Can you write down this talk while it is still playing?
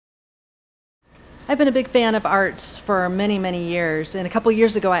I've been a big fan of Art's for many, many years. And a couple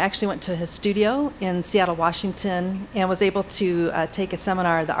years ago, I actually went to his studio in Seattle, Washington, and was able to take a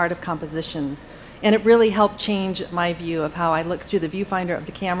seminar, The Art of Composition. And it really helped change my view of how I look through the viewfinder of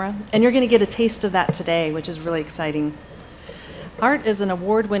the camera. And you're going to get a taste of that today, which is really exciting. Art is an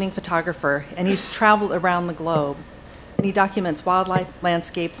award-winning photographer, and he's traveled around the globe. And he documents wildlife,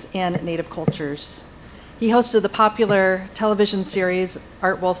 landscapes, and native cultures. He hosted the popular television series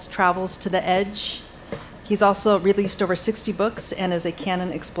Art Wolfe's Travels to the Edge. He's also released over 60 books and is a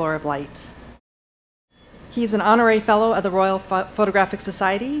Canon Explorer of Light. He's an honorary fellow of the Royal Photographic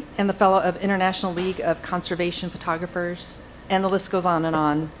Society and the fellow of International League of Conservation Photographers, and the list goes on and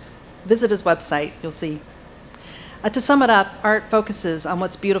on. Visit his website, you'll see. To sum it up, Art focuses on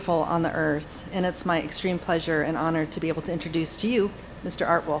what's beautiful on the earth, and it's my extreme pleasure and honor to be able to introduce to you Mr.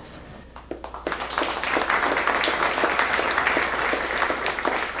 Art Wolfe.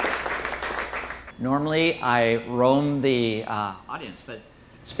 Normally, I roam the audience, but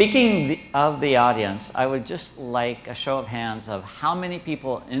speaking of the audience, I would just like a show of hands of how many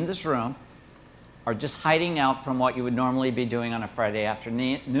people in this room are just hiding out from what you would normally be doing on a Friday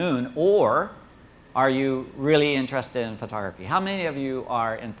afternoon, or are you really interested in photography? How many of you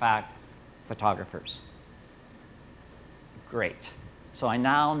are, in fact, photographers? Great. So I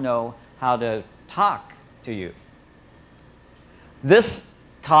now know how to talk to you. This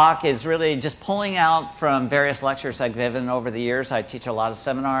talk is really just pulling out from various lectures I've given over the years. I teach a lot of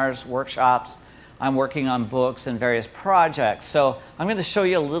seminars, workshops. I'm working on books and various projects. So I'm going to show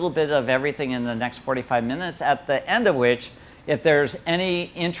you a little bit of everything in the next 45 minutes, at the end of which, if there's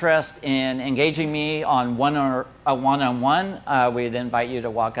any interest in engaging me on one-on-one, we'd invite you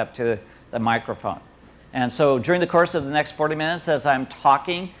to walk up to the microphone. And so during the course of the next 40 minutes, as I'm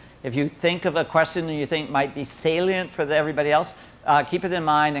talking, if you think of a question that you think might be salient for everybody else, keep it in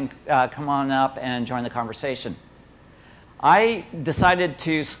mind and come on up and join the conversation. I decided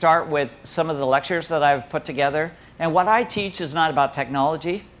to start with some of the lectures that I've put together. And what I teach is not about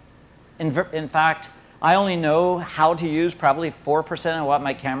technology. In fact, I only know how to use probably 4% of what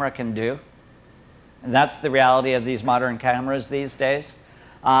my camera can do. And that's the reality of these modern cameras these days.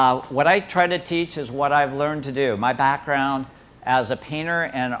 What I try to teach is what I've learned to do. My background as a painter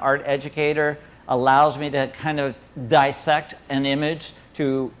and art educator allows me to kind of dissect an image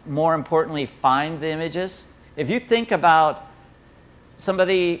to, more importantly, find the images. If you think about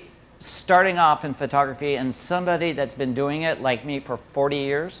somebody starting off in photography and somebody that's been doing it like me for 40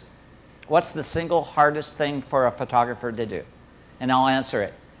 years, what's the single hardest thing for a photographer to do? And I'll answer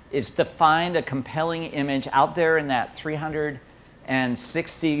it. Is to find a compelling image out there in that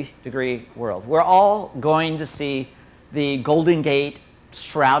 360-degree world. We're all going to see the Golden Gate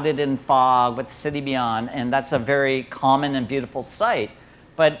shrouded in fog with the city beyond, and that's a very common and beautiful sight.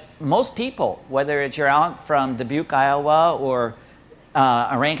 But most people, whether it's you're out from Dubuque, Iowa, or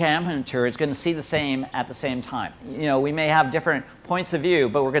a rank amateur, is going to see the same at the same time. You know, we may have different points of view,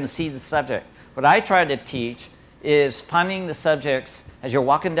 but we're going to see the subject. What I try to teach is finding the subjects as you're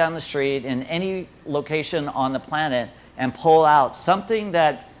walking down the street in any location on the planet and pull out something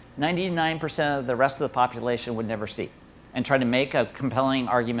that 99% of the rest of the population would never see, and try to make a compelling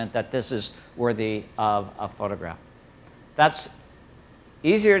argument that this is worthy of a photograph. That's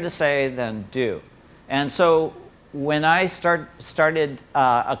easier to say than do. And so when I started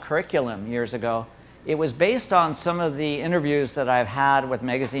a curriculum years ago, it was based on some of the interviews that I've had with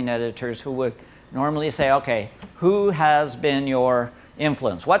magazine editors who would normally say, okay, who has been your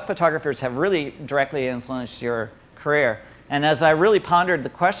influence? What photographers have really directly influenced your career? And as I really pondered the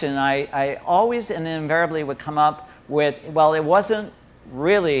question, I always and invariably would come up with, well, it wasn't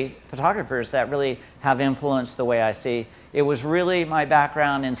really photographers that really have influenced the way I see. It was really my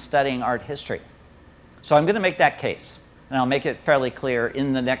background in studying art history. So I'm going to make that case, and I'll make it fairly clear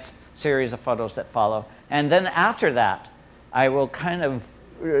in the next series of photos that follow. And then after that, I will kind of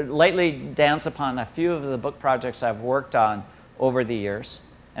lightly dance upon a few of the book projects I've worked on over the years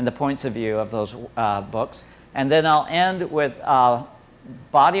and the points of view of those books. And then I'll end with a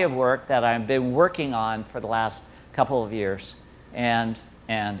body of work that I've been working on for the last couple of years, and,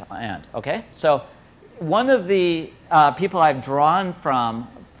 okay? So one of the people I've drawn from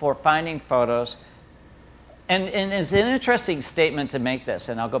for finding photos, and it's an interesting statement to make this,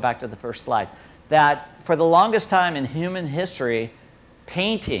 and I'll go back to the first slide, that for the longest time in human history,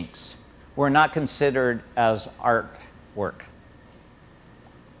 paintings were not considered as artwork.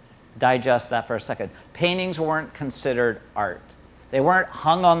 Digest that for a second. Paintings weren't considered art. They weren't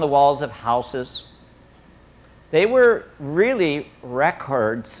hung on the walls of houses. They were really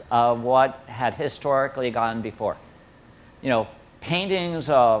records of what had historically gone before. You know, paintings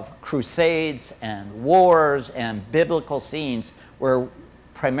of crusades and wars and biblical scenes were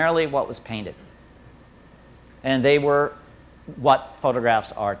primarily what was painted. And they were what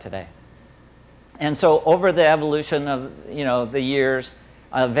photographs are today. And so over the evolution of the years,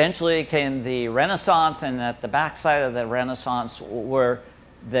 eventually came the Renaissance, and at the backside of the Renaissance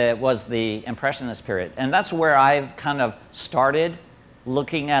was the Impressionist period. And that's where I've kind of started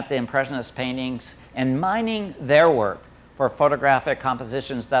looking at the Impressionist paintings and mining their work for photographic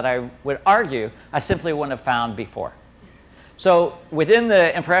compositions that I would argue I simply wouldn't have found before. So within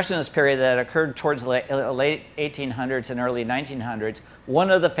the Impressionist period that occurred towards the late 1800s and early 1900s, one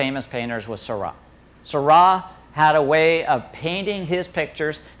of the famous painters was Seurat. Seurat had a way of painting his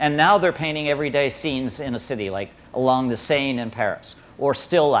pictures, and now they're painting everyday scenes in a city, like along the Seine in Paris, or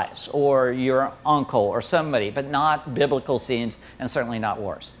still lifes, or your uncle or somebody, but not biblical scenes, and certainly not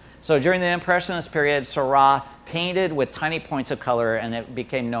wars. So during the Impressionist period, Seurat painted with tiny points of color, and it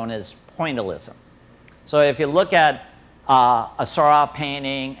became known as pointillism. So if you look at a Seurat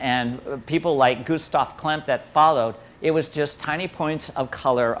painting and people like Gustav Klimt that followed, it was just tiny points of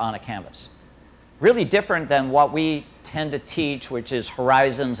color on a canvas. Really different than what we tend to teach, which is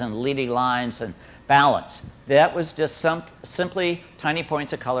horizons and leading lines and balance. That was just simply tiny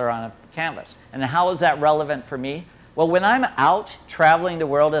points of color on a canvas. And how is that relevant for me? Well, when I'm out traveling the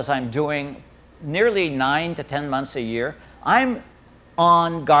world, as I'm doing nearly 9 to 10 months a year, I'm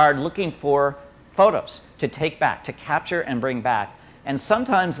on guard looking for photos to take back, to capture and bring back. And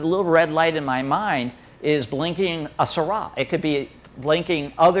sometimes the little red light in my mind is blinking a Seurat. It could be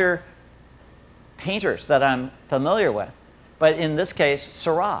blinking other painters that I'm familiar with, but in this case,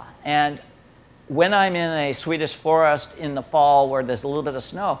 Seurat. And when I'm in a Swedish forest in the fall where there's a little bit of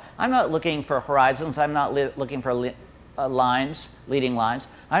snow, I'm not looking for horizons, I'm not looking for lines, leading lines,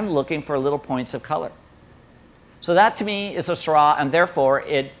 I'm looking for little points of color. So that to me is a Seurat, and therefore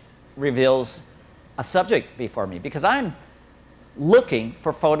it reveals a subject before me, because I'm looking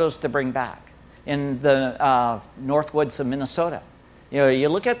for photos to bring back. In the North Woods of Minnesota, you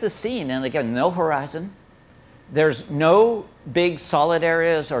look at the scene, and again, no horizon. There's no big solid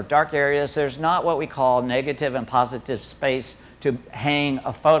areas or dark areas. There's not what we call negative and positive space to hang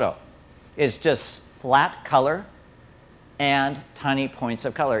a photo. It's just flat color and tiny points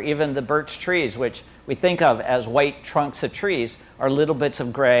of color. Even the birch trees, which we think of as white trunks of trees, are little bits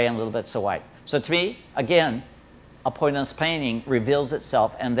of gray and little bits of white. So to me, again, a pointless painting reveals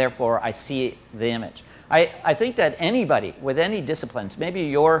itself, and therefore I see the image. I think that anybody with any disciplines, maybe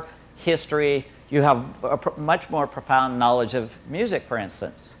your history, you have a much more profound knowledge of music, for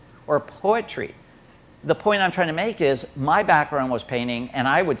instance, or poetry. The point I'm trying to make is my background was painting, and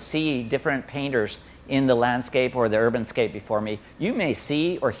I would see different painters in the landscape or the urban scape before me. You may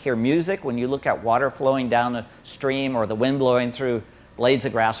see or hear music when you look at water flowing down a stream or the wind blowing through blades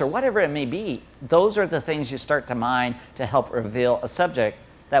of grass or whatever it may be. Those are the things you start to mine to help reveal a subject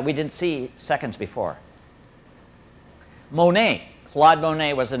that we didn't see seconds before. Monet. Claude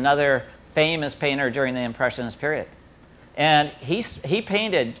Monet was another famous painter during the Impressionist period. And he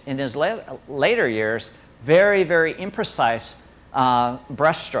painted in his later years very, very imprecise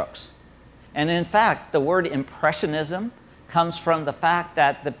brush strokes. And in fact, the word impressionism comes from the fact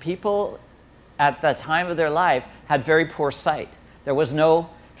that the people at the time of their life had very poor sight. There was no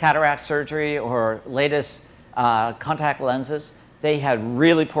cataract surgery or latest contact lenses. They had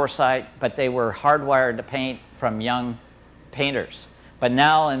really poor sight, but they were hardwired to paint from young painters. But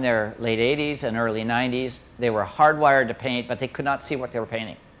now in their late 80s and early 90s, they were hardwired to paint, but they could not see what they were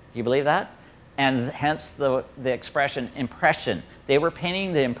painting. Do you believe that? And hence the expression impression. They were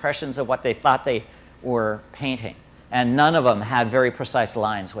painting the impressions of what they thought they were painting. And none of them had very precise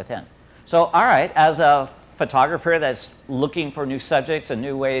lines within. So, all right, as a photographer that's looking for new subjects and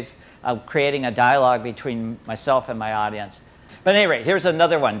new ways of creating a dialogue between myself and my audience. But at any rate, here's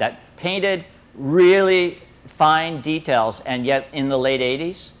another one that painted really fine details, and yet in the late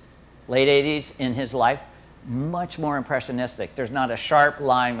 80s in his life, much more impressionistic. There's not a sharp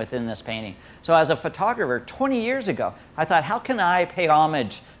line within this painting. So as a photographer, 20 years ago, I thought, how can I pay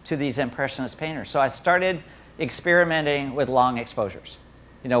homage to these impressionist painters? So I started experimenting with long exposures.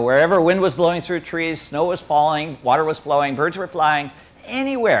 You know, wherever wind was blowing through trees, snow was falling, water was flowing, birds were flying,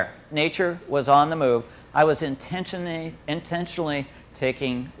 anywhere nature was on the move, I was intentionally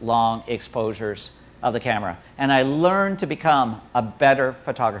taking long exposures of the camera. And I learned to become a better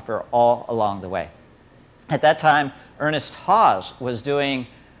photographer all along the way. At that time, Ernest Hawes was doing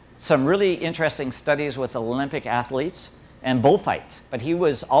some really interesting studies with Olympic athletes and bullfights, but he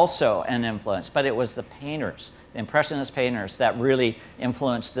was also an influence. But it was the painters, the impressionist painters, that really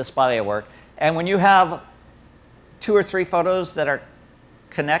influenced this body of work. And when you have 2 or 3 photos that are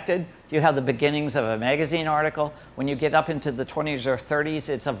connected, you have the beginnings of a magazine article. When you get up into the 20s or 30s,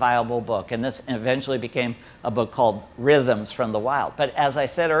 it's a viable book. And this eventually became a book called Rhythms from the Wild. But as I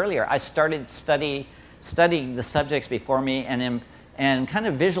said earlier, I started studying the subjects before me and kind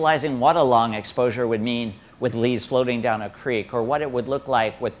of visualizing what a long exposure would mean with leaves floating down a creek, or what it would look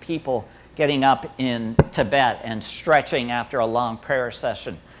like with people getting up in Tibet and stretching after a long prayer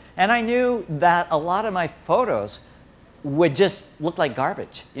session. And I knew that a lot of my photos would just look like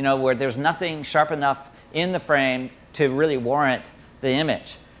garbage, you know, where there's nothing sharp enough in the frame to really warrant the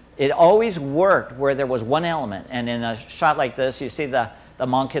image. It always worked where there was one element, and in a shot like this, you see the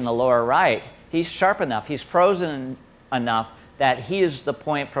monk in the lower right, he's sharp enough, he's frozen enough that he is the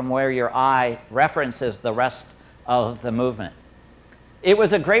point from where your eye references the rest of the movement. It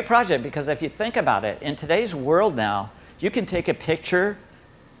was a great project because if you think about it, in today's world now, you can take a picture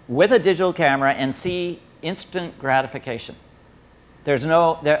with a digital camera and see instant gratification. A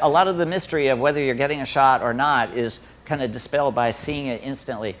lot of the mystery of whether you're getting a shot or not is kind of dispelled by seeing it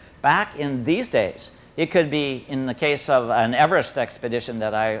instantly. Back in these days, it could be, in the case of an Everest expedition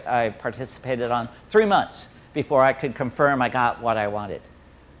that I participated on, 3 months before I could confirm I got what I wanted.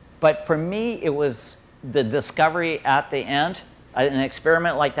 But for me, it was the discovery at the end. An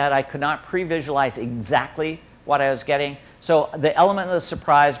experiment like that, I could not pre-visualize exactly what I was getting. So the element of the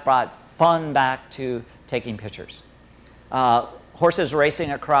surprise brought fun back to taking pictures. Horses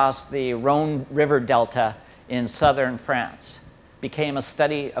racing across the Rhone River Delta in southern France became a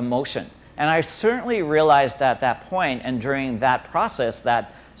study of motion. And I certainly realized at that point and during that process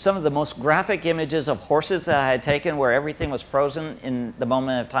that some of the most graphic images of horses that I had taken where everything was frozen in the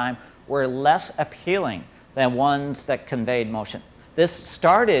moment of time were less appealing than ones that conveyed motion. This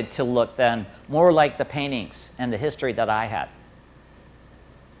started to look then more like the paintings and the history that I had.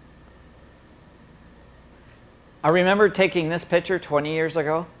 I remember taking this picture 20 years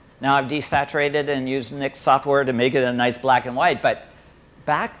ago. Now I've desaturated and used Nik's software to make it a nice black and white, but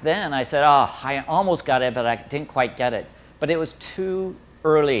back then I said, oh, I almost got it, but I didn't quite get it. But it was too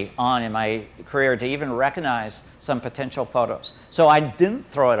early on in my career to even recognize some potential photos. So I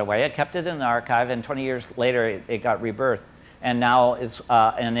didn't throw it away. I kept it in the archive, and 20 years later it got rebirthed. And now it's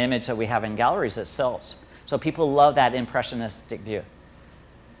an image that we have in galleries that sells. So people love that impressionistic view.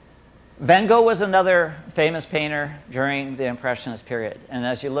 Van Gogh was another famous painter during the Impressionist period. And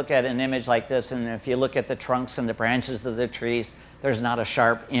as you look at an image like this, and if you look at the trunks and the branches of the trees, there's not a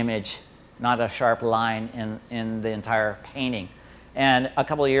sharp image, not a sharp line in the entire painting. And a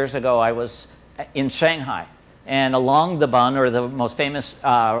couple of years ago, I was in Shanghai. And along the Bund, or the most famous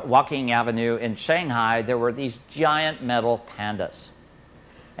walking avenue in Shanghai, there were these giant metal pandas.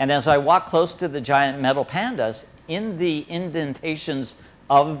 And as I walked close to the giant metal pandas, in the indentations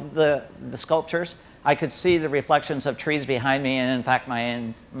of the sculptures, I could see the reflections of trees behind me and, in fact,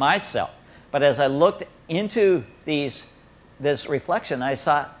 myself. But as I looked into this reflection, I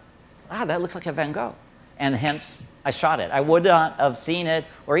saw, ah, that looks like a Van Gogh. And hence, I shot it. I would not have seen it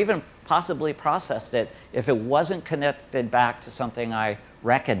or even possibly processed it if it wasn't connected back to something I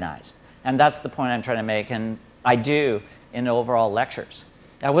recognized. And that's the point I'm trying to make, and I do in overall lectures.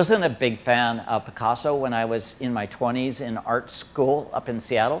 I wasn't a big fan of Picasso when I was in my 20s in art school up in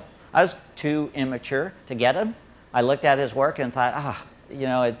Seattle. I was too immature to get him. I looked at his work and thought, you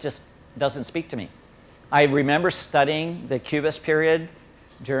know, it just doesn't speak to me. I remember studying the Cubist period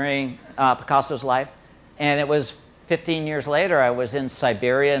during Picasso's life, and it was 15 years later, I was in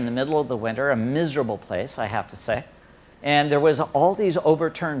Siberia in the middle of the winter, a miserable place, I have to say. And there was all these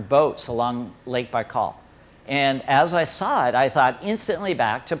overturned boats along Lake Baikal. And as I saw it, I thought instantly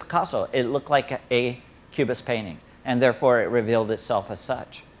back to Picasso. It looked like a Cubist painting, and therefore it revealed itself as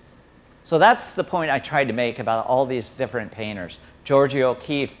such. So that's the point I tried to make about all these different painters. Georgia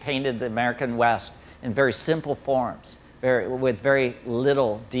O'Keeffe painted the American West in very simple forms, with very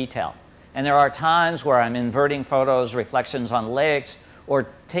little detail. And there are times where I'm inverting photos, reflections on lakes, or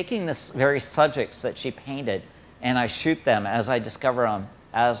taking the very subjects that she painted, and I shoot them as I discover them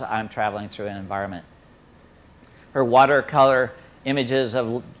as I'm traveling through an environment. Her watercolor images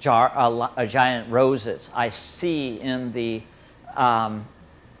of giant roses I see in the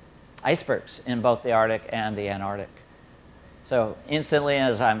icebergs in both the Arctic and the Antarctic. So instantly,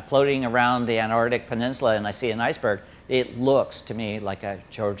 as I'm floating around the Antarctic Peninsula and I see an iceberg, it looks to me like a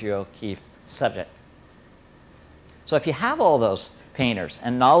Georgia O'Keeffe subject. So if you have all those painters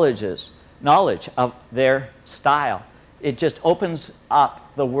and knowledge of their style, it just opens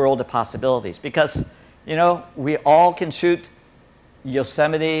up the world of possibilities. Because, you know, we all can shoot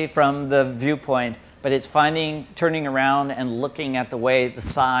Yosemite from the viewpoint but it's turning around and looking at the way the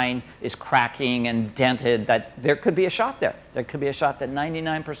sign is cracking and dented, that there could be a shot there. There could be a shot that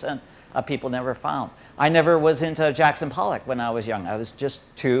 99% of people never found. I never was into Jackson Pollock when I was young. I was just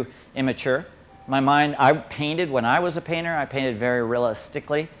too immature. My mind, I painted, when I was a painter, I painted very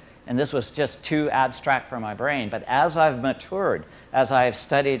realistically, and this was just too abstract for my brain. But as I've matured, as I've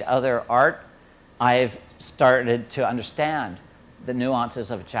studied other art, I've started to understand the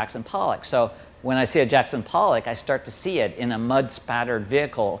nuances of Jackson Pollock. So when I see a Jackson Pollock, I start to see it in a mud-spattered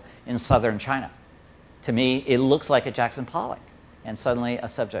vehicle in southern China. To me, it looks like a Jackson Pollock, and suddenly a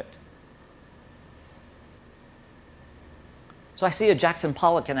subject. So I see a Jackson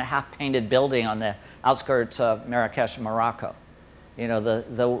Pollock in a half-painted building on the outskirts of Marrakesh, Morocco. You know,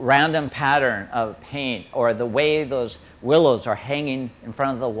 the random pattern of paint, or the way those willows are hanging in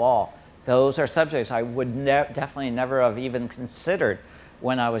front of the wall, those are subjects I would definitely never have even considered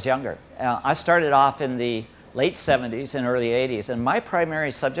when I was younger. I started off in the late 70s and early 80s, and my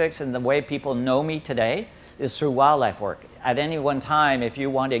primary subjects and the way people know me today is through wildlife work. At any one time, if you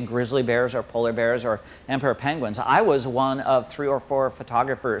wanted grizzly bears or polar bears or emperor penguins, I was one of 3 or 4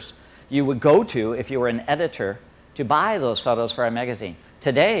 photographers you would go to if you were an editor to buy those photos for a magazine.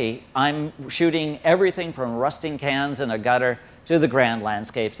 Today, I'm shooting everything from rusting cans in a gutter to the grand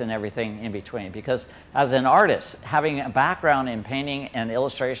landscapes and everything in between. Because as an artist, having a background in painting and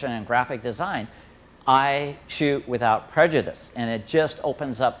illustration and graphic design, I shoot without prejudice, and it just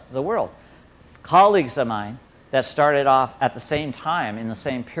opens up the world. Colleagues of mine that started off at the same time, in the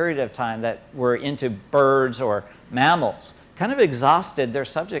same period of time, that were into birds or mammals, kind of exhausted their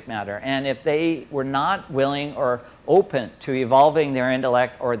subject matter. And if they were not willing or open to evolving their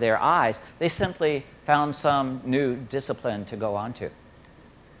intellect or their eyes, they simply found some new discipline to go on to.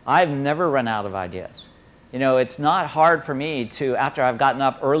 I've never run out of ideas. You know, it's not hard for me to, after I've gotten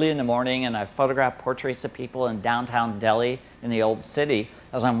up early in the morning and I've photographed portraits of people in downtown Delhi, in the old city,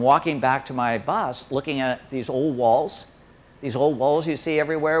 as I'm walking back to my bus, looking at these old walls you see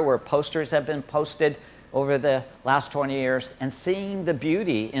everywhere where posters have been posted over the last 20 years, and seeing the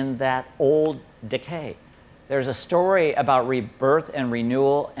beauty in that old decay. There's a story about rebirth and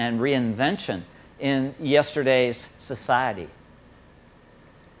renewal and reinvention in yesterday's society.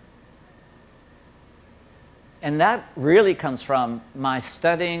 And that really comes from my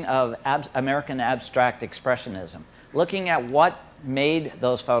studying of American abstract expressionism, looking at what made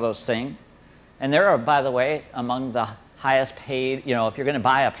those photos sing. And there are, by the way, among the highest paid, you know, if you're going to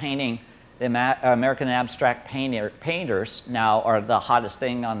buy a painting, the American abstract painters now are the hottest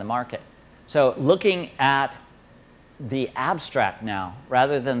thing on the market. So looking at the abstract now,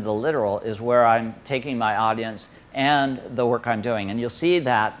 rather than the literal, is where I'm taking my audience and the work I'm doing. And you'll see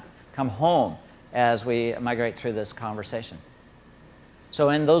that come home as we migrate through this conversation. So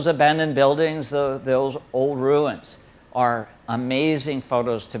in those abandoned buildings, those old ruins are amazing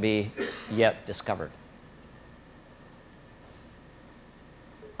photos to be yet discovered.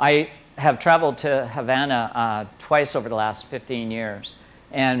 I have traveled to Havana twice over the last 15 years.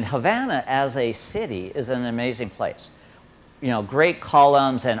 And Havana as a city is an amazing place. You know, great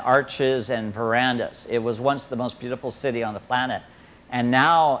columns and arches and verandas. It was once the most beautiful city on the planet. And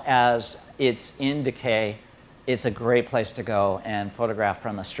now, as it's in decay, it's a great place to go and photograph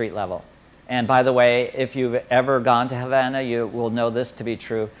from a street level. And by the way, if you've ever gone to Havana, you will know this to be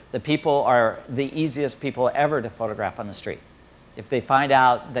true. The people are the easiest people ever to photograph on the street. If they find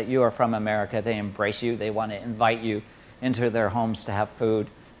out that you are from America, they embrace you. They want to invite you into their homes to have food,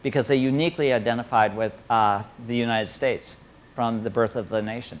 because they uniquely identified with the United States from the birth of the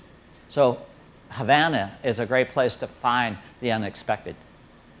nation. So Havana is a great place to find the unexpected.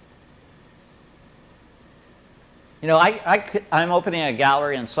 You know, I'm opening a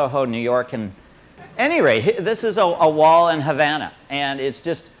gallery in Soho, New York, and at any rate, this is a wall in Havana, and it's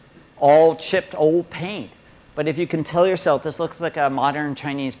just all chipped old paint. But if you can tell yourself, this looks like a modern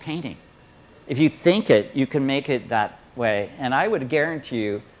Chinese painting. If you think it, you can make it that way. And I would guarantee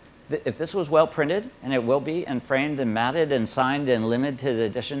you that if this was well printed, and it will be, and framed and matted and signed in limited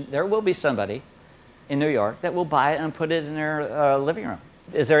edition, there will be somebody in New York that will buy it and put it in their living room.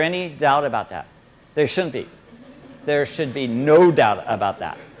 Is there any doubt about that? There shouldn't be. There should be no doubt about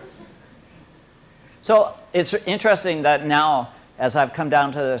that. So it's interesting that now, as I've come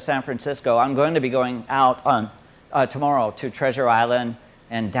down to San Francisco, I'm going to be going out on tomorrow to Treasure Island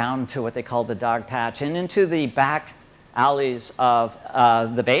and down to what they call the Dog Patch and into the back alleys of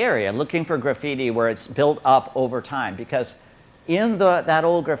the Bay Area, looking for graffiti where it's built up over time. Because in that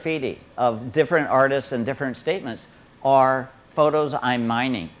old graffiti of different artists and different statements are photos I'm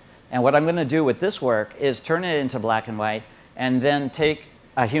mining. And what I'm going to do with this work is turn it into black and white and then take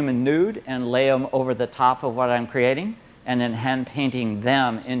a human nude and lay them over the top of what I'm creating, and then hand painting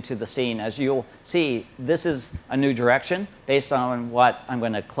them into the scene. As you'll see, this is a new direction based on what I'm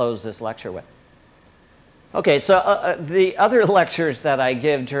going to close this lecture with. Okay, so the other lectures that I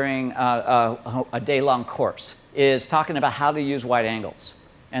give during a day-long course is talking about how to use wide angles.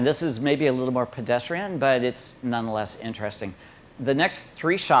 And this is maybe a little more pedestrian, but it's nonetheless interesting. The next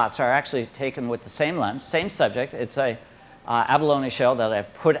 3 shots are actually taken with the same lens, same subject. It's a abalone shell that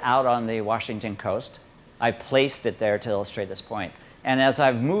I've put out on the Washington coast. I've placed it there to illustrate this point. And as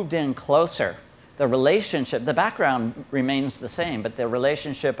I've moved in closer, the relationship, the background remains the same, but the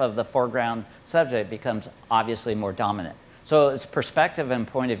relationship of the foreground subject becomes obviously more dominant. So it's perspective and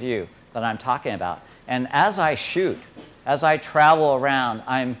point of view that I'm talking about. And as I shoot, as I travel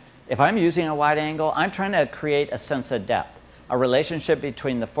around, if I'm using a wide angle, I'm trying to create a sense of depth, a relationship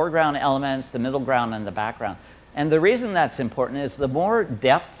between the foreground elements, the middle ground, and the background. And the reason that's important is the more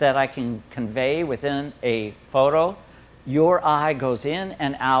depth that I can convey within a photo, your eye goes in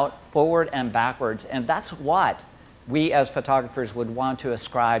and out, forward and backwards. And that's what we as photographers would want to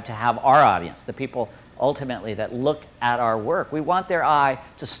ascribe to have our audience, the people ultimately that look at our work. We want their eye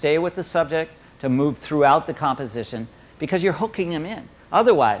to stay with the subject, to move throughout the composition, because you're hooking them in.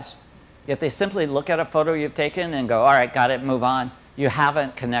 Otherwise, if they simply look at a photo you've taken and go, all right, got it, move on, you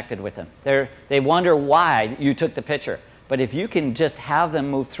haven't connected with them. They wonder why you took the picture. But if you can just have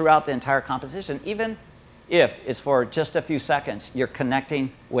them move throughout the entire composition, even if it's for just a few seconds, you're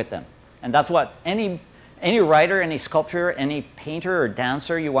connecting with them. And that's what any writer, any sculptor, any painter or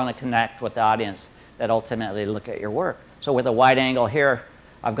dancer, you want to connect with the audience that ultimately look at your work. So with a wide angle here,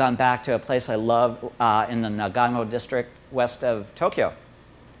 I've gone back to a place I love in the Nagano district west of Tokyo.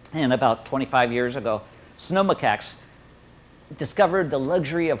 And about 25 years ago, snow macaques discovered the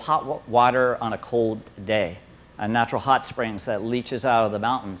luxury of hot water on a cold day, a natural hot springs that leaches out of the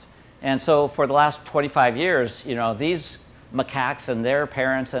mountains. And so for the last 25 years, you know, these macaques and their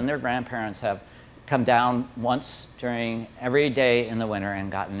parents and their grandparents have come down once during every day in the winter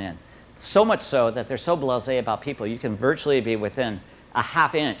and gotten in. So much so that they're so blasé about people, you can virtually be within a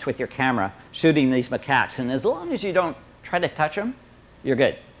 ½ inch with your camera shooting these macaques. And as long as you don't try to touch them, you're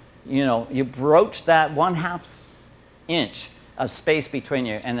good. You know, you broach that 1/2 inch of space between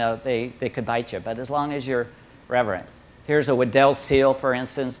you and they could bite you. But as long as you're reverent. Here's a Weddell seal, for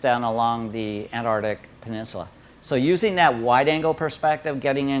instance, down along the Antarctic Peninsula. So using that wide angle perspective,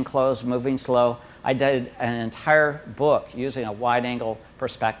 getting in close, moving slow, I did an entire book using a wide angle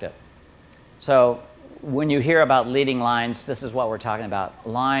perspective. So when you hear about leading lines, this is what we're talking about.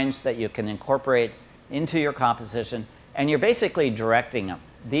 Lines that you can incorporate into your composition, and you're basically directing them.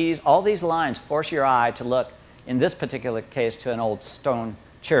 All these lines force your eye to look, in this particular case, to an old stone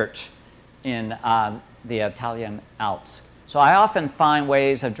church in the Italian Alps. So I often find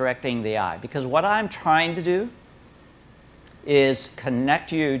ways of directing the eye, because what I'm trying to do is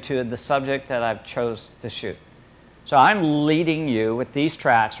connect you to the subject that I've chose to shoot. So I'm leading you with these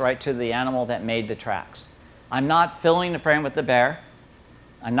tracks right to the animal that made the tracks. I'm not filling the frame with the bear.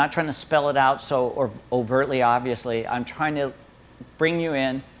 I'm not trying to spell it out so overtly, obviously. I'm trying to bring you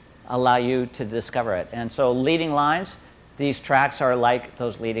in, allow you to discover it. And so leading lines, these tracks are like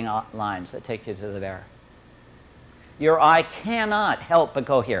those leading lines that take you to the bear. Your eye cannot help but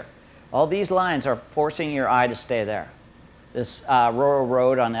go here. All these lines are forcing your eye to stay there. This rural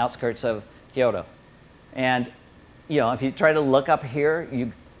road on the outskirts of Kyoto. And you know, if you try to look up here,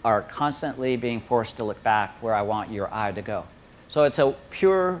 you are constantly being forced to look back where I want your eye to go. So it's a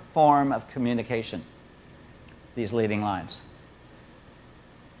pure form of communication, these leading lines.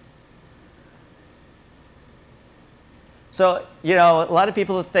 So, you know, a lot of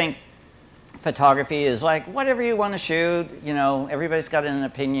people think photography is like whatever you want to shoot. You know, everybody's got an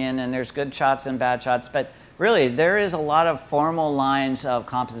opinion and there's good shots and bad shots. But really, there is a lot of formal lines of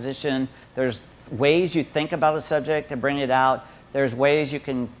composition. There's ways you think about a subject to bring it out. There's ways you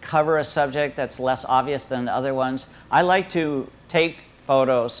can cover a subject that's less obvious than the other ones. I like to take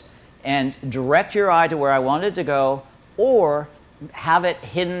photos and direct your eye to where I want it to go, or have it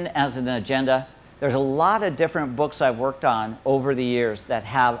hidden as an agenda. There's a lot of different books I've worked on over the years that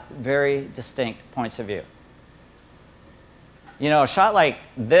have very distinct points of view. You know, a shot like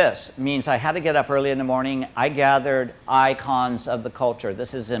this means I had to get up early in the morning. I gathered icons of the culture.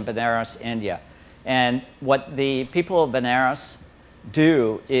 This is in Benares, India. And what the people of Benares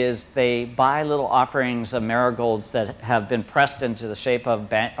do is they buy little offerings of marigolds that have been pressed into the shape of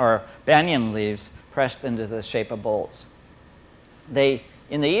banyan leaves, pressed into the shape of bowls. They,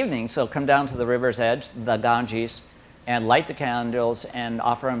 in the evening, so come down to the river's edge, the Ganges, and light the candles and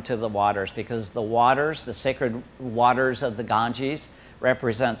offer them to the waters, because the waters, the sacred waters of the Ganges,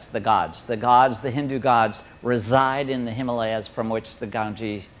 represents the gods. The gods, the Hindu gods, reside in the Himalayas from which the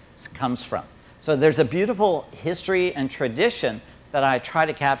Ganges comes from. So there's a beautiful history and tradition that I try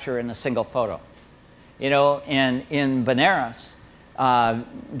to capture in a single photo. You know, in Benares,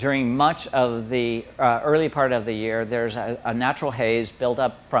 during much of the early part of the year, there's a natural haze built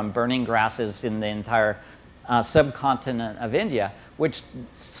up from burning grasses in the entire subcontinent of India, which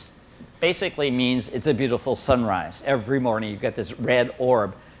basically means it's a beautiful sunrise. Every morning you get this red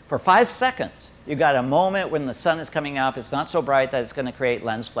orb. For 5 seconds, you got a moment when the sun is coming up. It's not so bright that it's going to create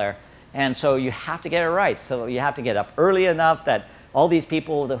lens flare. And so you have to get it right. So you have to get up early enough that all these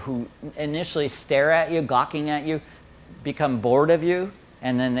people who initially stare at you, gawking at you, become bored of you,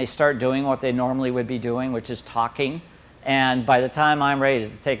 and then they start doing what they normally would be doing, which is talking. And by the time I'm ready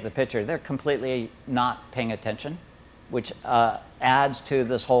to take the picture, they're completely not paying attention, which adds to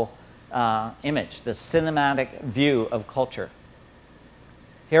this whole image, the cinematic view of culture.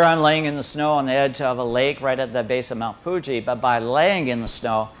 Here I'm laying in the snow on the edge of a lake right at the base of Mount Fuji, but by laying in the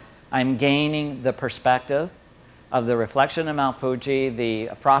snow, I'm gaining the perspective of the reflection of Mount Fuji, the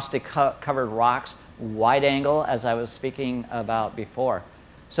frosty covered rocks, wide angle, as I was speaking about before.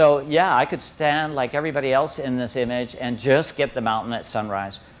 So yeah, I could stand like everybody else in this image and just get the mountain at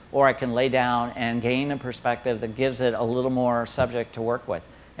sunrise, or I can lay down and gain a perspective that gives it a little more subject to work with.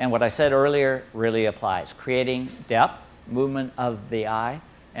 And what I said earlier really applies, creating depth, movement of the eye,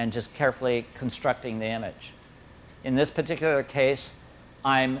 and just carefully constructing the image. In this particular case,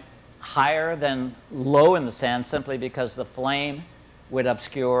 I'm higher than low in the sand simply because the flame would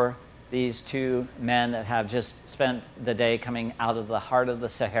obscure these two men that have just spent the day coming out of the heart of the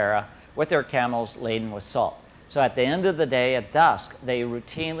Sahara with their camels laden with salt. So at the end of the day, at dusk, they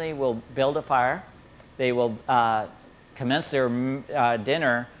routinely will build a fire. They will commence their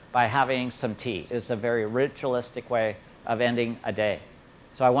dinner by having some tea. It's a very ritualistic way of ending a day.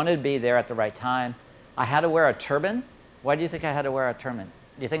 So I wanted to be there at the right time. I had to wear a turban. Why do you think I had to wear a turban?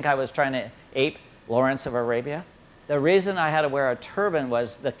 Do you think I was trying to ape Lawrence of Arabia? The reason I had to wear a turban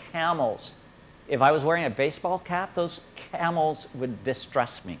was the camels. If I was wearing a baseball cap, those camels would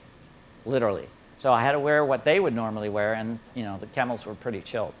distress me, literally. So I had to wear what they would normally wear, and you know, the camels were pretty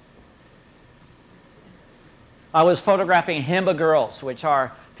chilled. I was photographing Himba girls, which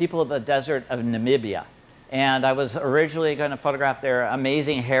are people of the desert of Namibia. And I was originally going to photograph their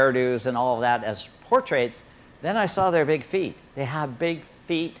amazing hairdos and all of that as portraits. Then I saw their big feet. They have big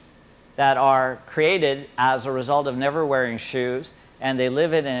feet that are created as a result of never wearing shoes, and they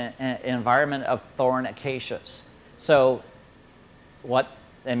live in an environment of thorn acacias. So what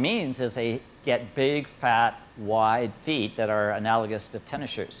it means is they get big, fat, wide feet that are analogous to tennis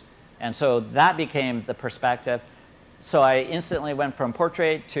shoes. And so that became the perspective. So I instantly went from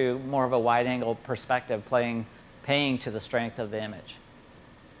portrait to more of a wide-angle perspective, paying to the strength of the image.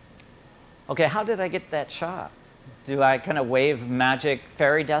 Okay, how did I get that shot? Do I kind of wave magic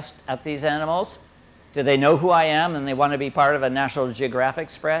fairy dust at these animals? Do they know who I am and they want to be part of a National Geographic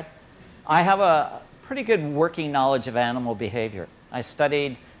spread? I have a pretty good working knowledge of animal behavior. I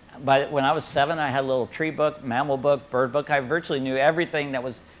studied, but when I was 7, I had a little tree book, mammal book, bird book. I virtually knew everything that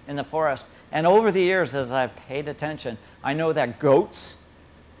was in the forest. And over the years, as I've paid attention, I know that goats,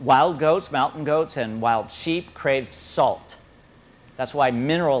 wild goats, mountain goats, and wild sheep crave salt. That's why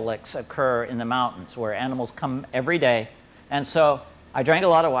mineral licks occur in the mountains where animals come every day. And so I drank a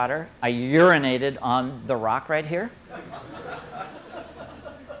lot of water. I urinated on the rock right here.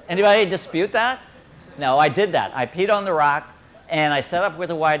 Anybody dispute that? No, I did that. I peed on the rock, and I set up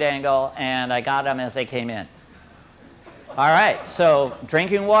with a wide angle, and I got them as they came in. All right, so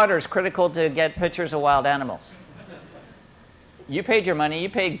drinking water is critical to get pictures of wild animals. You paid your money. You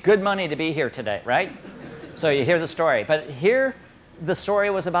paid good money to be here today, right? So you hear the story. But here, the story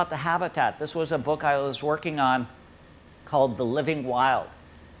was about the habitat. This was a book I was working on called The Living Wild.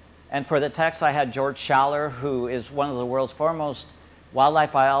 And for the text, I had George Schaller, who is one of the world's foremost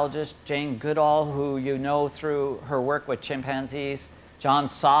wildlife biologists, Jane Goodall, who you know through her work with chimpanzees, John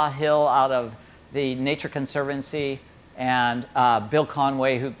Sawhill out of the Nature Conservancy, and Bill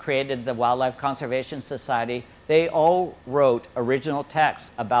Conway, who created the Wildlife Conservation Society. They all wrote original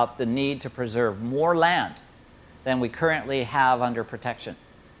texts about the need to preserve more land than we currently have under protection.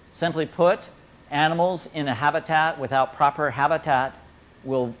 Simply put, animals in a habitat without proper habitat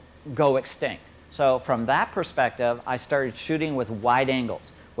will go extinct. So from that perspective, I started shooting with wide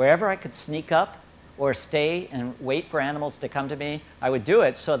angles. Wherever I could sneak up or stay and wait for animals to come to me, I would do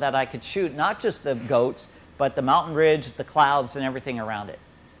it so that I could shoot not just the goats, but the mountain ridge, the clouds, and everything around it.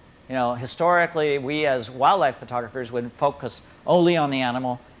 You know, historically, we as wildlife photographers would focus only on the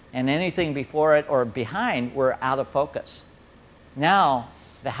animal, and anything before it or behind were out of focus. Now,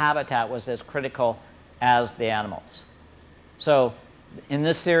 the habitat was as critical as the animals. So in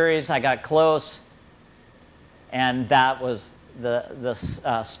this series, I got close, and that was the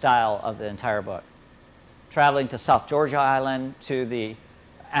style of the entire book. Traveling to South Georgia Island, to the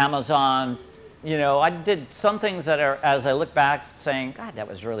Amazon, you know, I did some things that are, as I look back, saying, God, that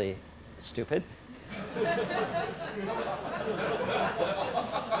was really stupid.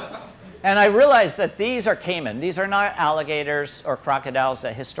 And I realized that these are caiman. These are not alligators or crocodiles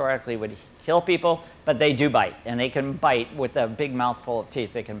that historically would kill people, but they do bite, and they can bite with a big mouthful of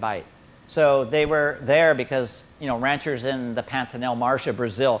teeth. They can bite. So they were there because, you know, ranchers in the Pantanal Marsh of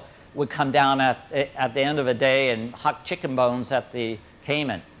Brazil would come down at the end of a day and huck chicken bones at the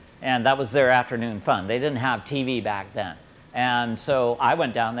caiman, and that was their afternoon fun. They didn't have TV back then, and so I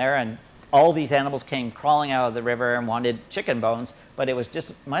went down there, and all these animals came crawling out of the river and wanted chicken bones, but it was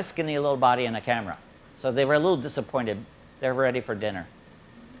just my skinny little body and a camera. So they were a little disappointed. They were ready for dinner.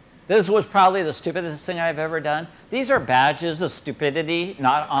 This was probably the stupidest thing I've ever done. These are badges of stupidity,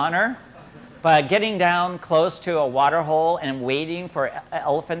 not honor. But getting down close to a water hole and waiting for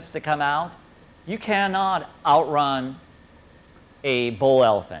elephants to come out, you cannot outrun a bull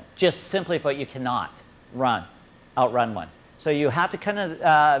elephant. Just simply put, you cannot outrun one. So you have to kind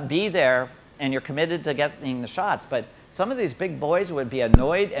of be there, and you're committed to getting the shots. But some of these big boys would be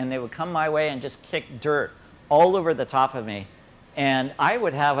annoyed, and they would come my way and just kick dirt all over the top of me. And I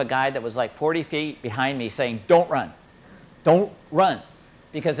would have a guy that was like 40 feet behind me saying, don't run, don't run.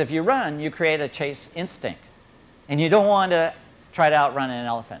 Because if you run, you create a chase instinct. And you don't want to try to outrun an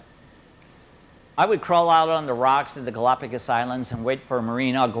elephant. I would crawl out on the rocks of the Galapagos Islands and wait for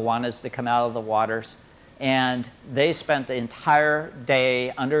marine iguanas to come out of the waters. And they spent the entire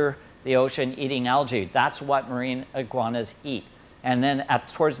day under the ocean eating algae. That's what marine iguanas eat. And then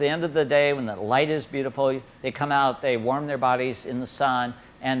towards the end of the day, when the light is beautiful, they come out, they warm their bodies in the sun,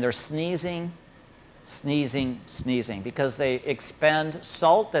 and they're sneezing, sneezing, sneezing, because they expend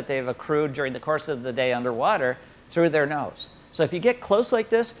salt that they've accrued during the course of the day underwater through their nose. So if you get close like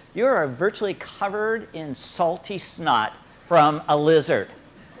this, you are virtually covered in salty snot from a lizard.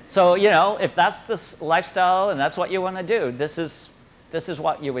 So, you know, if that's the lifestyle and that's what you want to do, this is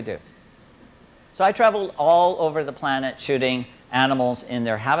what you would do. So I traveled all over the planet shooting animals in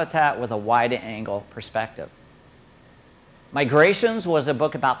their habitat with a wide-angle perspective. Migrations was a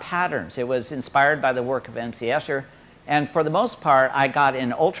book about patterns. It was inspired by the work of M.C. Escher. And for the most part, I got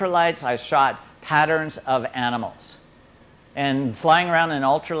in ultralights, I shot patterns of animals. And flying around in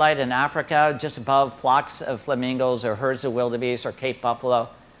ultralight in Africa, just above flocks of flamingos or herds of wildebeest or Cape buffalo,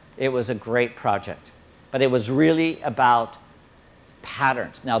 it was a great project. But it was really about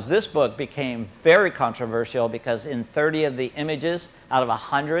patterns. Now, this book became very controversial because in 30 of the images out of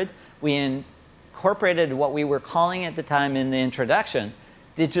 100, we incorporated what we were calling at the time in the introduction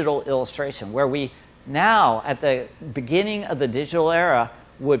digital illustration, where we now, at the beginning of the digital era,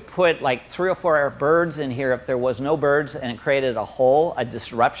 would put like 3 or 4 birds in here if there was no birds, and it created a hole, a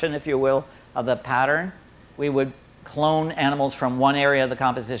disruption, if you will, of the pattern. We would clone animals from one area of the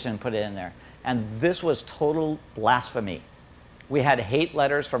composition and put it in there. And this was total blasphemy. We had hate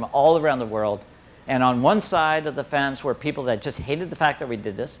letters from all around the world. And on one side of the fence were people that just hated the fact that we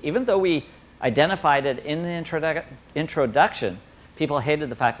did this. Even though we identified it in the introduction, people hated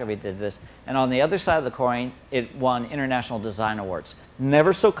the fact that we did this. And on the other side of the coin, it won International Design Awards.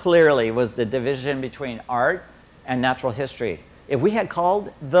 Never so clearly was the division between art and natural history. If we had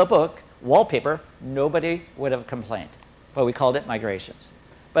called the book Wallpaper, nobody would have complained. But we called it Migrations.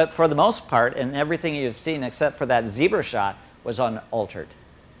 But for the most part, and everything you've seen except for that zebra shot was unaltered.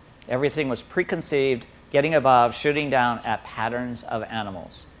 Everything was preconceived, getting above, shooting down at patterns of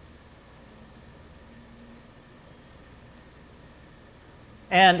animals.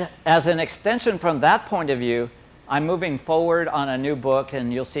 And as an extension from that point of view, I'm moving forward on a new book,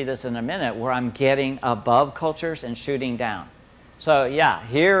 and you'll see this in a minute, where I'm getting above cultures and shooting down. So yeah,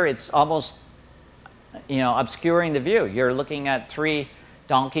 here it's almost, you know, obscuring the view. You're looking at 3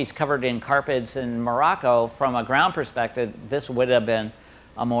 donkeys covered in carpets in Morocco. From a ground perspective, this would have been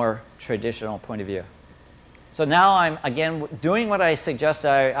a more traditional point of view. So now I'm, again, doing what I suggested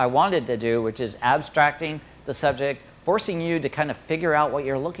I wanted to do, which is abstracting the subject, forcing you to kind of figure out what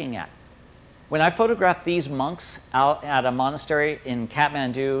you're looking at. When I photographed these monks out at a monastery in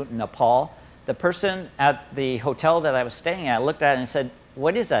Kathmandu, Nepal, the person at the hotel that I was staying at looked at it and said,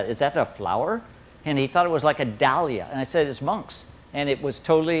 "What is that? Is that a flower?" And he thought it was like a dahlia. And I said, "It's monks." And it was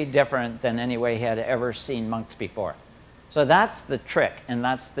totally different than any way he had ever seen monks before. So that's the trick, and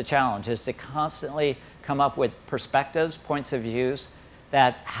that's the challenge, is to constantly come up with perspectives, points of views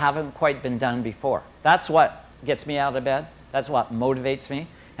that haven't quite been done before. That's what gets me out of bed. That's what motivates me.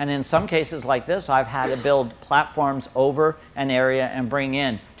 And in some cases like this, I've had to build platforms over an area and bring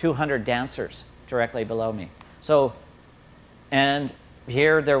in 200 dancers directly below me. So, and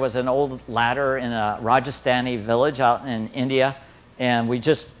here there was an old ladder in a Rajasthani village out in India, and we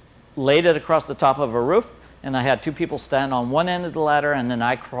just laid it across the top of a roof, and I had two people stand on one end of the ladder, and then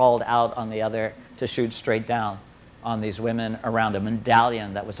I crawled out on the other to shoot straight down on these women around a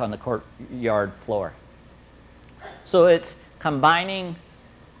medallion that was on the courtyard floor. So it's combining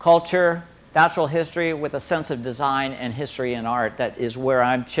culture, natural history with a sense of design and history and art that is where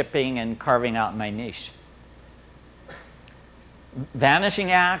I'm chipping and carving out my niche.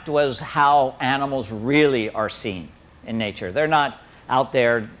 Vanishing act was how animals really are seen in nature. They're not out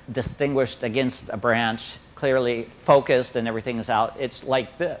there distinguished against a branch, clearly focused and everything is out. It's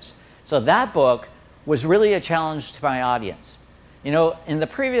like this. So that book was really a challenge to my audience. You know, in the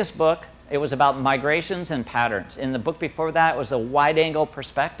previous book, it was about migrations and patterns. In the book before that, it was a wide-angle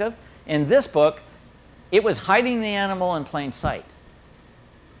perspective. In this book, it was hiding the animal in plain sight.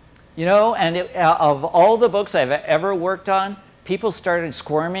 You know, and of all the books I've ever worked on, people started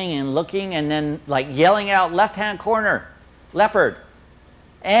squirming and looking and then like yelling out, left-hand corner, leopard.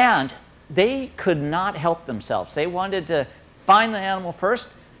 And they could not help themselves. They wanted to find the animal first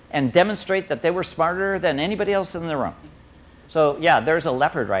and demonstrate that they were smarter than anybody else in the room. So yeah, there's a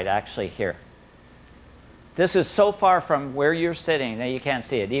leopard right actually here. This is so far from where you're sitting that you can't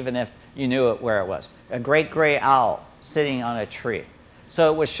see it, even if you knew it where it was. A great gray owl sitting on a tree.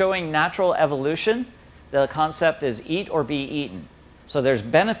 So it was showing natural evolution. The concept is eat or be eaten. So there's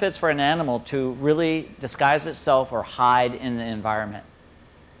benefits for an animal to really disguise itself or hide in the environment.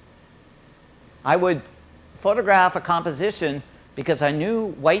 I would photograph a composition because I knew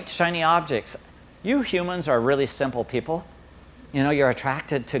white, shiny objects. You humans are really simple people. You know, you're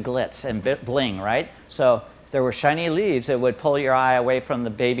attracted to glitz and bling, right? So if there were shiny leaves, it would pull your eye away from the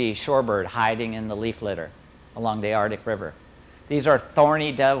baby shorebird hiding in the leaf litter along the Arctic River. These are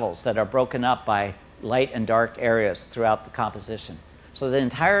thorny devils that are broken up by light and dark areas throughout the composition. So the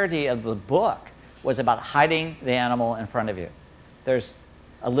entirety of the book was about hiding the animal in front of you. There's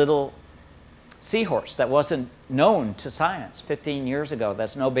a little seahorse that wasn't known to science 15 years ago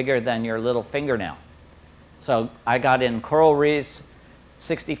that's no bigger than your little fingernail. So I got in coral reefs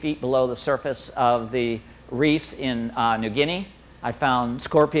 60 feet below the surface of the reefs in New Guinea. I found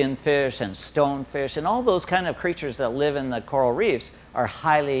scorpion fish and stonefish, and all those kind of creatures that live in the coral reefs are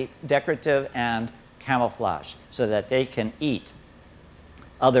highly decorative and camouflage so that they can eat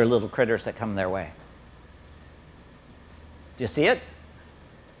other little critters that come their way. Do you see it?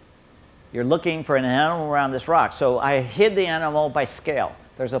 You're looking for an animal around this rock. So I hid the animal by scale.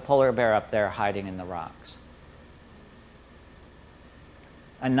 There's a polar bear up there hiding in the rocks.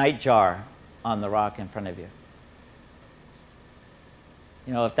 A nightjar on the rock in front of you.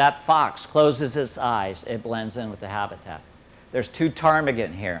 You know, if that fox closes its eyes, it blends in with the habitat. There's two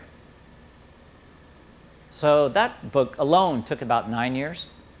ptarmigan here. So that book alone took about 9 years.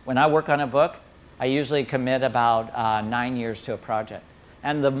 When I work on a book, I usually commit about 9 years to a project.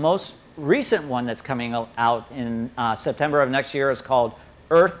 And the most recent one that's coming out in September of next year is called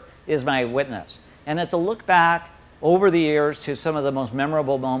Earth is My Witness. And it's a look back over the years to some of the most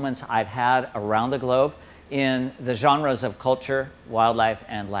memorable moments I've had around the globe in the genres of culture, wildlife,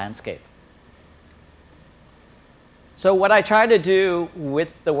 and landscape. So what I try to do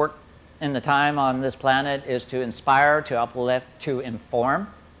with the work and the time on this planet is to inspire, to uplift, to inform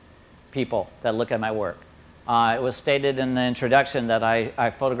people that look at my work. It was stated in the introduction that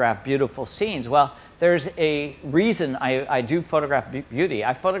I photograph beautiful scenes. Well, there's a reason I do photograph beauty.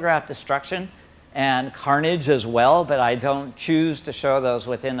 I photograph destruction and carnage as well, but I don't choose to show those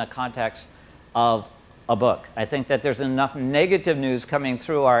within the context of a book. I think that there's enough negative news coming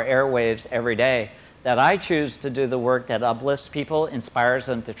through our airwaves every day that I choose to do the work that uplifts people, inspires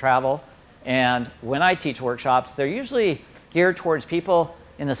them to travel. And when I teach workshops, they're usually geared towards people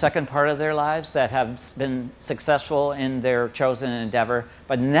in the second part of their lives that have been successful in their chosen endeavor,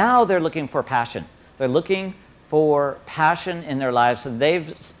 but now they're looking for passion. They're looking for passion in their lives. So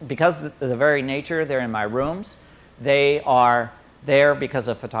because of the very nature, they're in my rooms, they are there because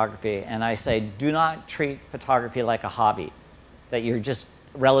of photography. And I say, do not treat photography like a hobby that you're just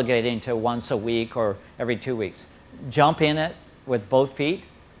relegating to once a week or every 2 weeks. Jump in it with both feet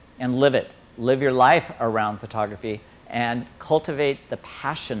and live it. Live your life around photography and cultivate the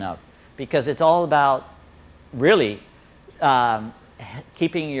passion of it, because it's all about really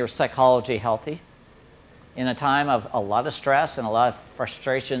keeping your psychology healthy. In a time of a lot of stress and a lot of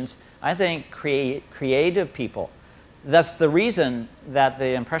frustrations, I think creative people That's the reason that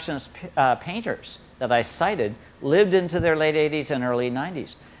the Impressionist painters that I cited lived into their late 80s and early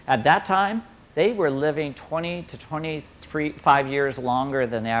 90s. At that time, they were living 20 to 25 years longer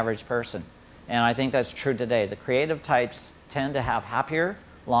than the average person. And I think that's true today. The creative types tend to have happier,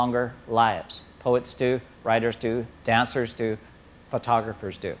 longer lives. Poets do, writers do, dancers do,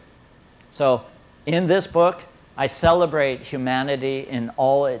 photographers do. So in this book, I celebrate humanity in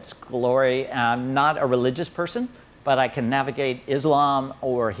all its glory. I'm not a religious person, but I can navigate Islam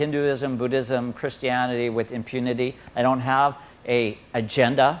or Hinduism, Buddhism, Christianity with impunity. I don't have an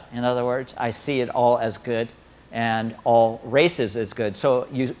agenda, in other words. I see it all as good, and all races as good. So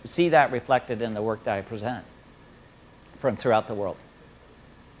you see that reflected in the work that I present from throughout the world.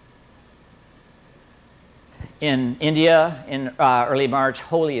 In India, in early March,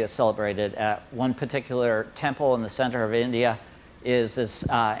 Holi is celebrated at one particular temple in the center of India. Is this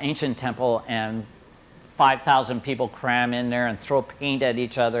ancient temple, and 5,000 people cram in there and throw paint at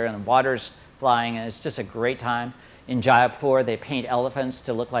each other, and water's flying, and it's just a great time. In Jaipur, they paint elephants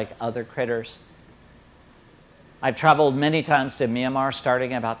to look like other critters. I've traveled many times to Myanmar,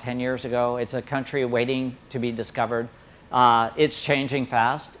 starting about 10 years ago. It's a country waiting to be discovered. It's changing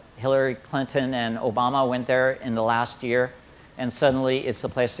fast. Hillary Clinton and Obama went there in the last year, and suddenly it's the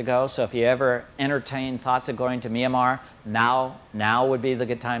place to go. So if you ever entertain thoughts of going to Myanmar, now would be the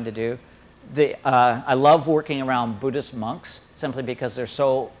good time to do. I love working around Buddhist monks simply because they're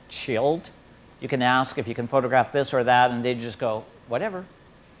so chilled. You can ask if you can photograph this or that, and they just go, whatever,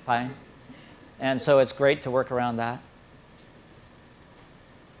 fine. And so it's great to work around that.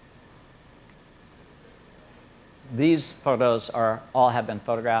 These photos all have been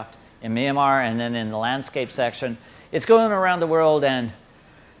photographed in Myanmar, and then in the landscape section. It's going around the world and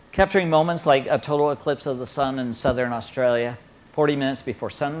capturing moments like a total eclipse of the sun in southern Australia, 40 minutes before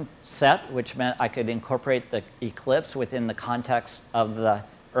sunset, which meant I could incorporate the eclipse within the context of the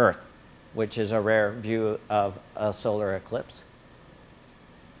Earth, which is a rare view of a solar eclipse.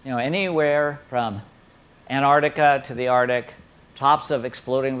 You know, anywhere from Antarctica to the Arctic, tops of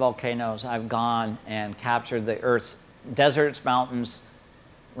exploding volcanoes, I've gone and captured the Earth's deserts, mountains,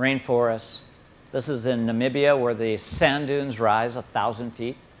 rainforests. This is in Namibia, where the sand dunes rise 1,000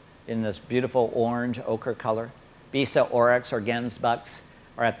 feet in this beautiful orange ochre color. Bisa oryx or gemsbucks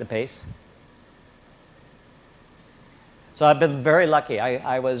are at the base. So I've been very lucky.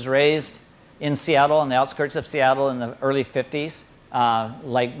 I was raised in Seattle, on the outskirts of Seattle in the early 50s.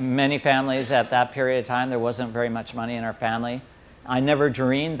 Like many families at that period of time, there wasn't very much money in our family. I never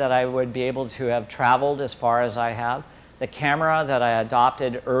dreamed that I would be able to have traveled as far as I have. The camera that I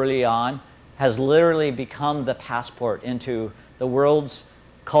adopted early on has literally become the passport into the world's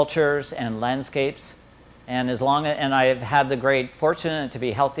cultures and landscapes. And I've had the great fortune to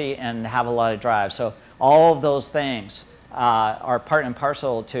be healthy and have a lot of drive. So all of those things are part and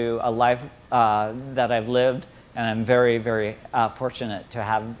parcel to a life that I've lived, and I'm very, very fortunate to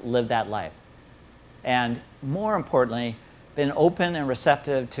have lived that life. And more importantly, been open and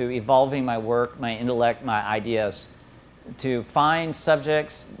receptive to evolving my work, my intellect, my ideas, to find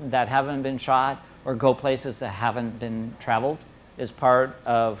subjects that haven't been shot or go places that haven't been traveled is part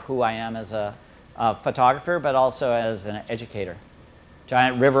of who I am as a photographer, but also as an educator.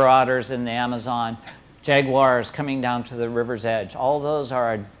 Giant river otters in the Amazon, jaguars coming down to the river's edge. All those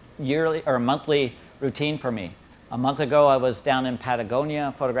are a yearly or monthly routine for me. A month ago, I was down in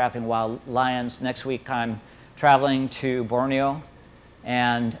Patagonia photographing wild lions. Next week, I'm traveling to Borneo,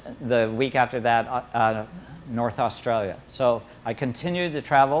 and the week after that, North Australia. So I continue to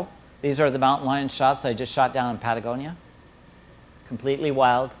travel. These are the mountain lion shots I just shot down in Patagonia. Completely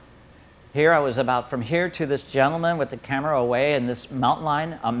wild. Here I was about from here to this gentleman with the camera away, and this mountain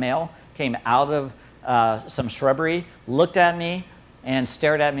lion, a male, came out of some shrubbery, looked at me, and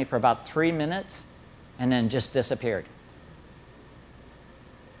stared at me for about 3 minutes, and then just disappeared.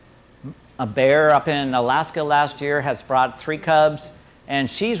 A bear up in Alaska last year has brought 3 cubs, and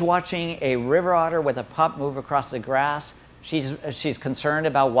she's watching a river otter with a pup move across the grass. She's concerned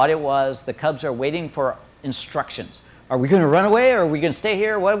about what it was. The cubs are waiting for instructions. Are we going to run away, or are we going to stay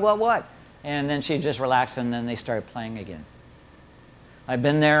here? What? And then she just relaxed, and then they started playing again. I've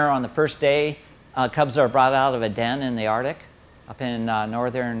been there on the first day. Cubs are brought out of a den in the Arctic, up in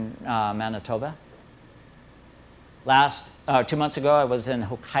northern Manitoba. 2 months ago, I was in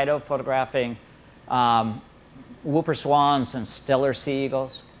Hokkaido photographing whooper swans and stellar sea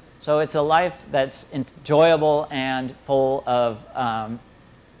eagles. So it's a life that's enjoyable and full of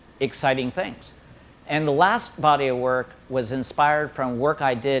exciting things. And the last body of work was inspired from work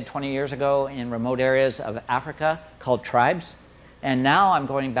I did 20 years ago in remote areas of Africa called Tribes. And now I'm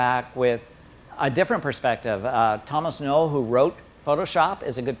going back with a different perspective. Thomas Noel, who wrote Photoshop,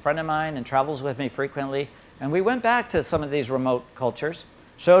 is a good friend of mine and travels with me frequently. And we went back to some of these remote cultures,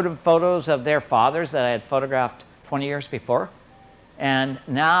 showed him photos of their fathers that I had photographed 20 years before. And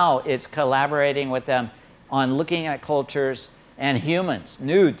now it's collaborating with them on looking at cultures and humans,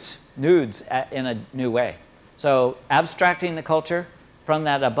 nudes in a new way. So abstracting the culture from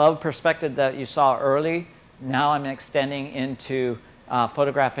that above perspective that you saw early, now I'm extending into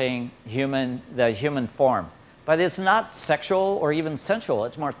photographing the human form. But it's not sexual or even sensual.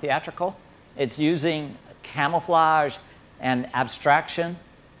 It's more theatrical. It's using camouflage and abstraction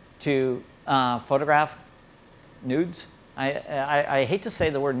to photograph nudes. I hate to say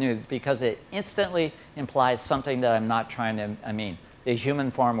the word nude because it instantly implies something that I'm not trying to mean. The human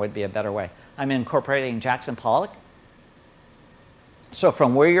form would be a better way. I'm incorporating Jackson Pollock. So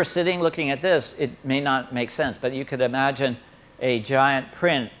from where you're sitting looking at this, it may not make sense, but you could imagine a giant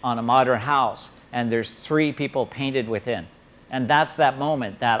print on a modern house, and there's 3 people painted within. And that's that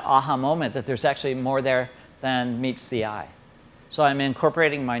moment, that aha moment, that there's actually more there than meets the eye. So I'm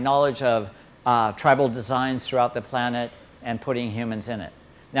incorporating my knowledge of tribal designs throughout the planet and putting humans in it.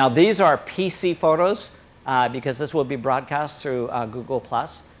 Now, these are PC photos because this will be broadcast through Google+.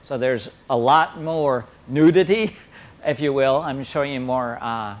 So there's a lot more nudity, if you will. I'm showing you more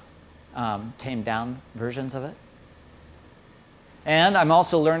tamed down versions of it. And I'm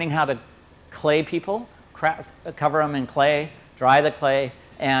also learning how to clay people, cover them in clay, dry the clay,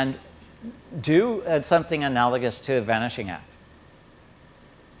 and do something analogous to the Vanishing Act.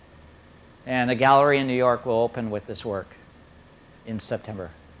 And a gallery in New York will open with this work in September.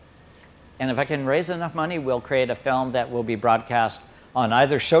 And if I can raise enough money, we'll create a film that will be broadcast on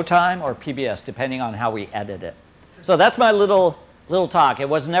either Showtime or PBS, depending on how we edit it. So that's my little talk. It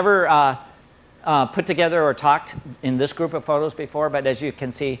was never put together or talked in this group of photos before, but as you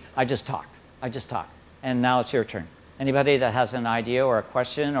can see, I just talked. And now it's your turn. Anybody that has an idea or a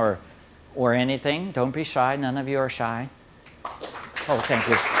question or anything, don't be shy. None of you are shy. Oh, thank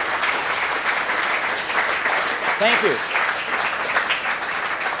you. Thank you.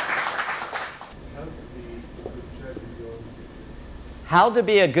 How to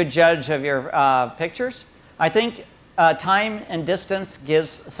be a good judge of your pictures? I think time and distance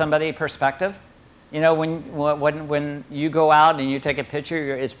gives somebody perspective. You know, when you go out and you take a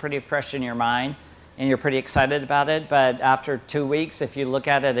picture, it's pretty fresh in your mind and you're pretty excited about it. But after 2 weeks, if you look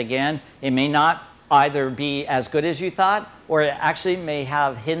at it again, it may not either be as good as you thought, or it actually may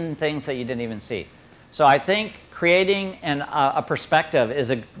have hidden things that you didn't even see. So I think creating a perspective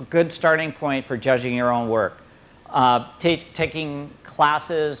is a good starting point for judging your own work. Taking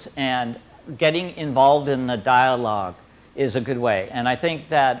classes and getting involved in the dialogue is a good way. And I think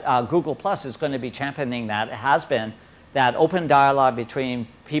that Google Plus is going to be championing that. It has been that open dialogue between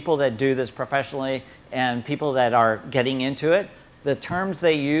people that do this professionally and people that are getting into it. The terms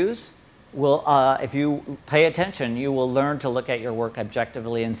they use will, if you pay attention, you will learn to look at your work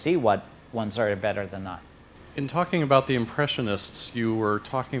objectively and see what ones are better than not. In talking about the Impressionists, you were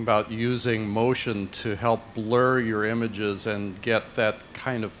talking about using motion to help blur your images and get that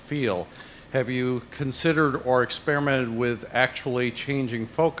kind of feel. Have you considered or experimented with actually changing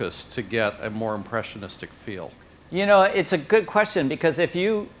focus to get a more impressionistic feel? You know, it's a good question, because if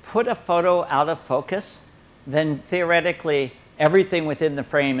you put a photo out of focus, then theoretically everything within the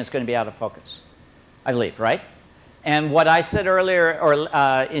frame is going to be out of focus, I believe, right? And what I said earlier, or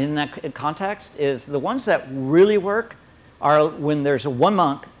in that context, is the ones that really work are when there's one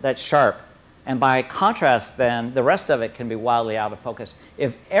monk that's sharp, and by contrast then, the rest of it can be wildly out of focus.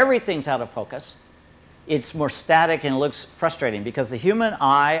 If everything's out of focus, it's more static and it looks frustrating, because the human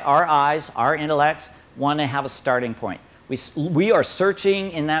eye, our eyes, our intellects, want to have a starting point. We are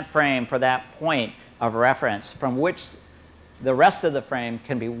searching in that frame for that point of reference from which the rest of the frame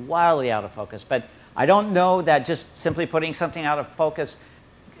can be wildly out of focus. But I don't know that just simply putting something out of focus,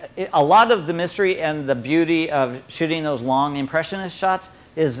 a lot of the mystery and the beauty of shooting those long impressionist shots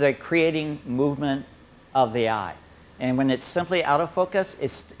is the creating movement of the eye. And when it's simply out of focus,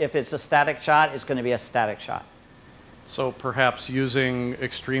 if it's a static shot, it's going to be a static shot. So perhaps using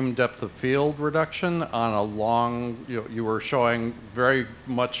extreme depth of field reduction on a long, you were showing very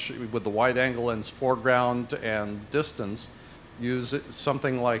much with the wide angle lens foreground and distance, use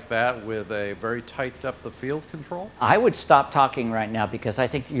something like that with a very tight depth of field control? I would stop talking right now, because I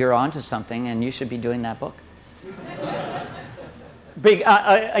think you're onto something and you should be doing that book. You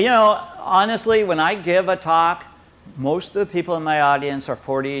know, honestly, when I give a talk, most of the people in my audience are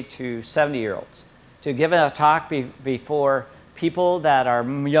 40 to 70-year-olds. To give a talk before people that are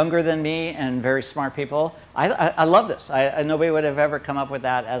younger than me and very smart people, I love this. Nobody would have ever come up with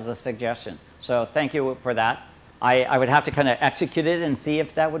that as a suggestion. So thank you for that. I would have to kind of execute it and see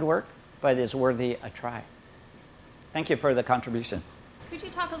if that would work, but it's worthy a try. Thank you for the contribution. Could you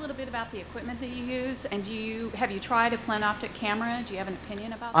talk a little bit about the equipment that you use, and have you tried a plenoptic camera? Do you have an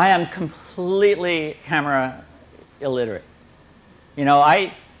opinion about that? I am completely camera illiterate. You know,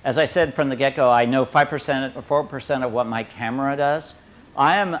 as I said from the get-go, I know 5% or 4% of what my camera does.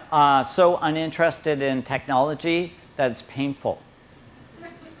 I am so uninterested in technology that it's painful.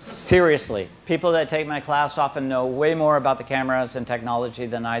 Seriously, people that take my class often know way more about the cameras and technology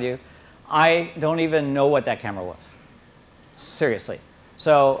than I do. I don't even know what that camera was. Seriously.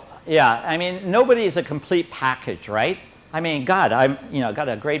 So yeah, I mean, nobody's a complete package, right? I mean, God, I'm got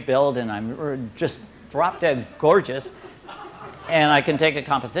a great build and I'm just drop dead gorgeous, and I can take a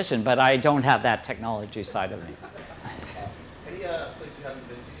composition, but I don't have that technology side of me. Any place you haven't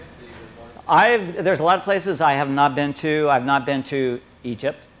been to yet that you would want? There's a lot of places I have not been to. I've not been to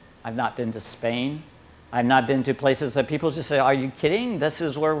Egypt. I've not been to Spain. I've not been to places that people just say, are you kidding? This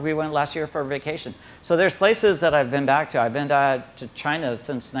is where we went last year for vacation. So there's places that I've been back to. I've been to China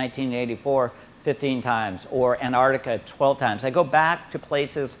since 1984 15 times, or Antarctica 12 times. I go back to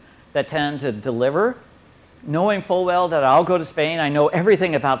places that tend to deliver, knowing full well that I'll go to Spain. I know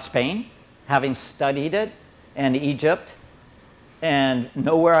everything about Spain, having studied it, and Egypt, and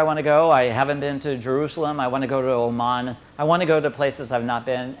know where I want to go. I haven't been to Jerusalem. I want to go to Oman. I want to go to places I've not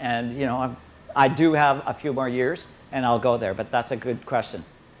been, and you know, I do have a few more years, and I'll go there, but that's a good question.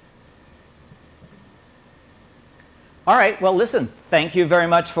 All right, well, listen, thank you very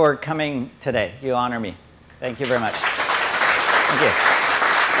much for coming today. You honor me. Thank you very much. Thank you.